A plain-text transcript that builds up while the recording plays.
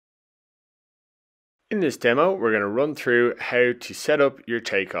In this demo, we're going to run through how to set up your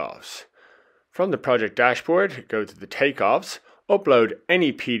takeoffs. From the project dashboard, go to the takeoffs, upload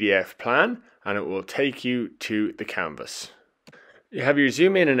any PDF plan, and it will take you to the canvas. You have your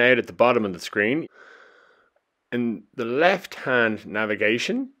zoom in and out at the bottom of the screen. In the left-hand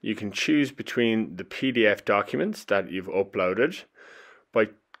navigation, you can choose between the PDF documents that you've uploaded. By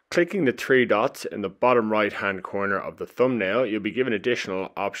clicking the three dots in the bottom right-hand corner of the thumbnail, you'll be given additional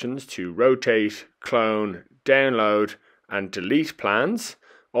options to rotate, clone, download, and delete plans.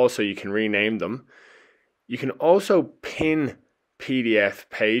 Also, you can rename them. You can also pin PDF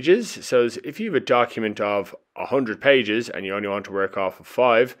pages. So if you have a document of 100 pages and you only want to work off of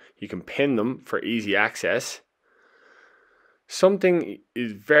 5, you can pin them for easy access. Something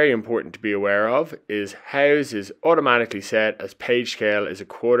is very important to be aware of is Houzz is automatically set as page scale is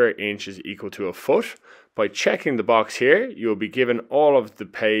 1/4 inch is equal to a foot. By checking the box here, you'll be given all of the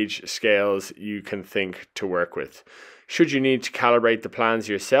page scales you can think to work with. Should you need to calibrate the plans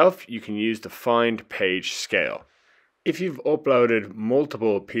yourself, you can use the Find Page Scale. If you've uploaded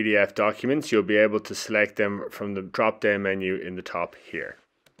multiple PDF documents, you'll be able to select them from the drop-down menu in the top here.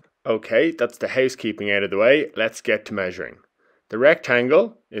 Okay, that's the housekeeping out of the way. Let's get to measuring. The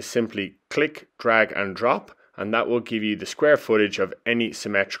rectangle is simply click, drag and drop, and that will give you the square footage of any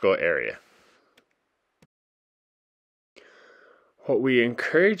symmetrical area. What we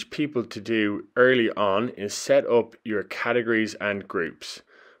encourage people to do early on is set up your categories and groups.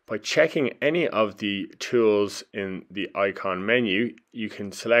 By checking any of the tools in the icon menu, you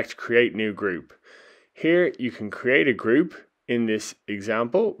can select Create New Group. Here you can create a group. In this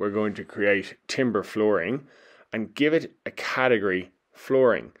example, we're going to create timber flooring and give it a category,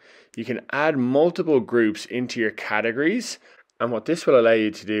 flooring. You can add multiple groups into your categories, and what this will allow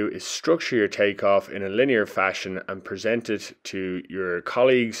you to do is structure your takeoff in a linear fashion and present it to your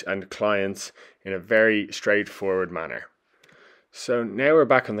colleagues and clients in a very straightforward manner. So now we're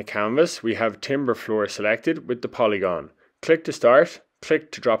back on the canvas. We have timber floor selected with the polygon. Click to start,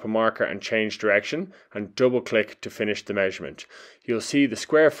 click to drop a marker and change direction, and double click to finish the measurement. You'll see the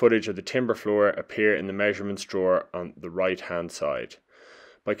square footage of the timber floor appear in the measurements drawer on the right hand side.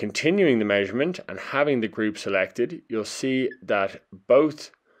 By continuing the measurement and having the group selected, you'll see that both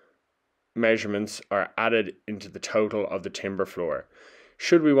measurements are added into the total of the timber floor.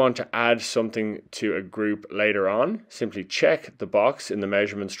 Should we want to add something to a group later on, simply check the box in the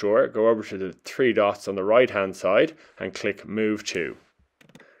measurements drawer, go over to the three dots on the right hand side and click Move To.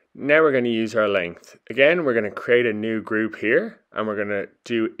 Now we're going to use our length. Again, we're going to create a new group here and we're going to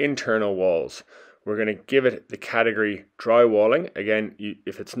do internal walls. We're going to give it the category drywalling. Again,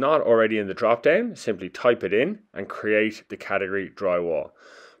 if it's not already in the drop-down, simply type it in and create the category drywall.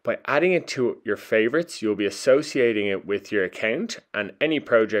 By adding it to your favorites, you'll be associating it with your account, and any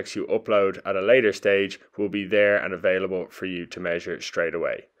projects you upload at a later stage will be there and available for you to measure straight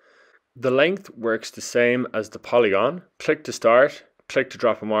away. The length works the same as the polygon. Click to start, click to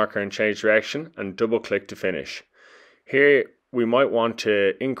drop a marker and change direction, and double click to finish. Here we might want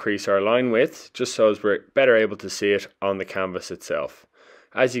to increase our line width just so as we're better able to see it on the canvas itself.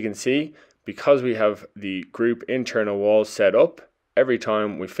 As you can see, because we have the group internal walls set up, every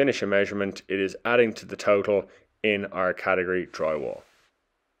time we finish a measurement, it is adding to the total in our category drywall.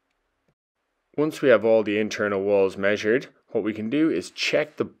 Once we have all the internal walls measured, what we can do is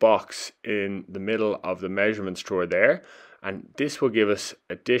check the box in the middle of the measurements drawer there, and this will give us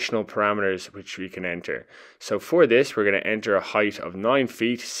additional parameters which we can enter. So for this, we're going to enter a height of 9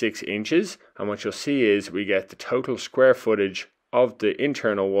 feet 6 inches, and what you'll see is we get the total square footage of the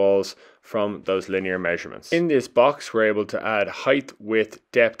internal walls from those linear measurements. In this box, we're able to add height, width,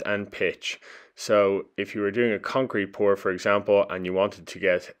 depth, and pitch. So if you were doing a concrete pour, for example, and you wanted to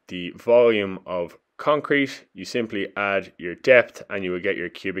get the volume of concrete, you simply add your depth and you will get your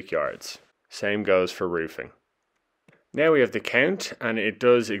cubic yards. Same goes for roofing. Now we have the count, and it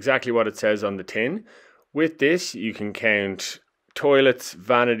does exactly what it says on the tin. With this, you can count toilets,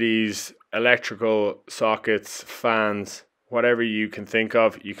 vanities, electrical sockets, fans, whatever you can think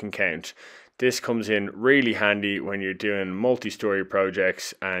of, you can count. This comes in really handy when you're doing multi-story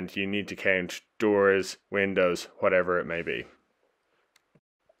projects and you need to count doors, windows, whatever it may be.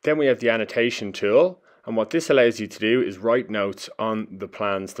 Then we have the annotation tool, and what this allows you to do is write notes on the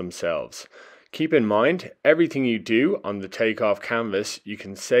plans themselves. Keep in mind, everything you do on the takeoff canvas, you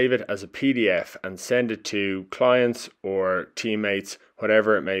can save it as a PDF and send it to clients or teammates,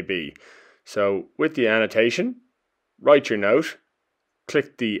 whatever it may be. So with the annotation, write your note,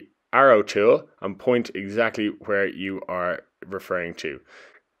 click the arrow tool and point exactly where you are referring to.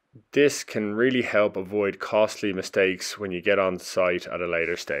 This can really help avoid costly mistakes when you get on site at a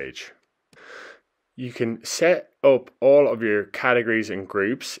later stage. You can set up all of your categories and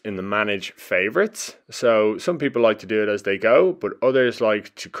groups in the manage favorites. So some people like to do it as they go, but others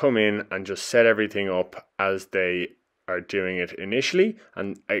like to come in and just set everything up as they are doing it initially.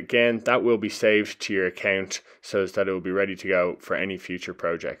 And again, that will be saved to your account so that it will be ready to go for any future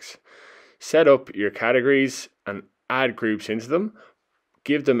projects. Set up your categories and add groups into them.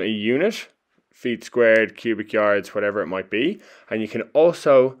 Give them a unit, feet squared, cubic yards, whatever it might be. And you can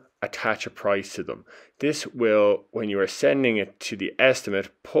also attach a price to them. This will, when you are sending it to the estimate,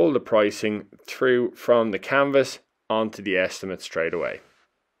 pull the pricing through from the canvas onto the estimate straight away.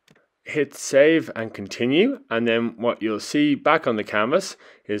 Hit save and continue, and then what you'll see back on the canvas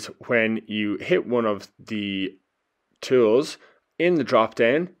is when you hit one of the tools in the drop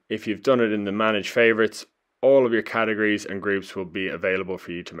down, if you've done it in the manage favorites, all of your categories and groups will be available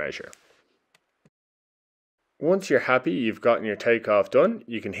for you to measure. Once you're happy you've gotten your takeoff done,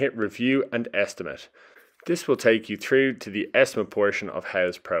 you can hit review and estimate. This will take you through to the estimate portion of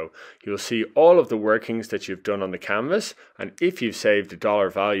Houzz Pro. You'll see all of the workings that you've done on the canvas, and if you've saved a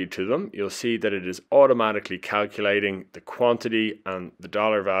dollar value to them, you'll see that it is automatically calculating the quantity and the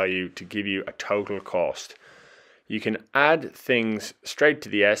dollar value to give you a total cost. You can add things straight to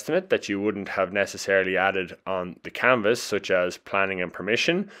the estimate that you wouldn't have necessarily added on the canvas, such as planning and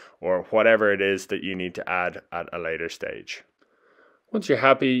permission, or whatever it is that you need to add at a later stage. Once you're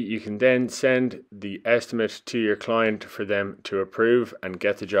happy, you can then send the estimate to your client for them to approve and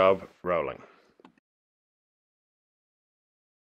get the job rolling.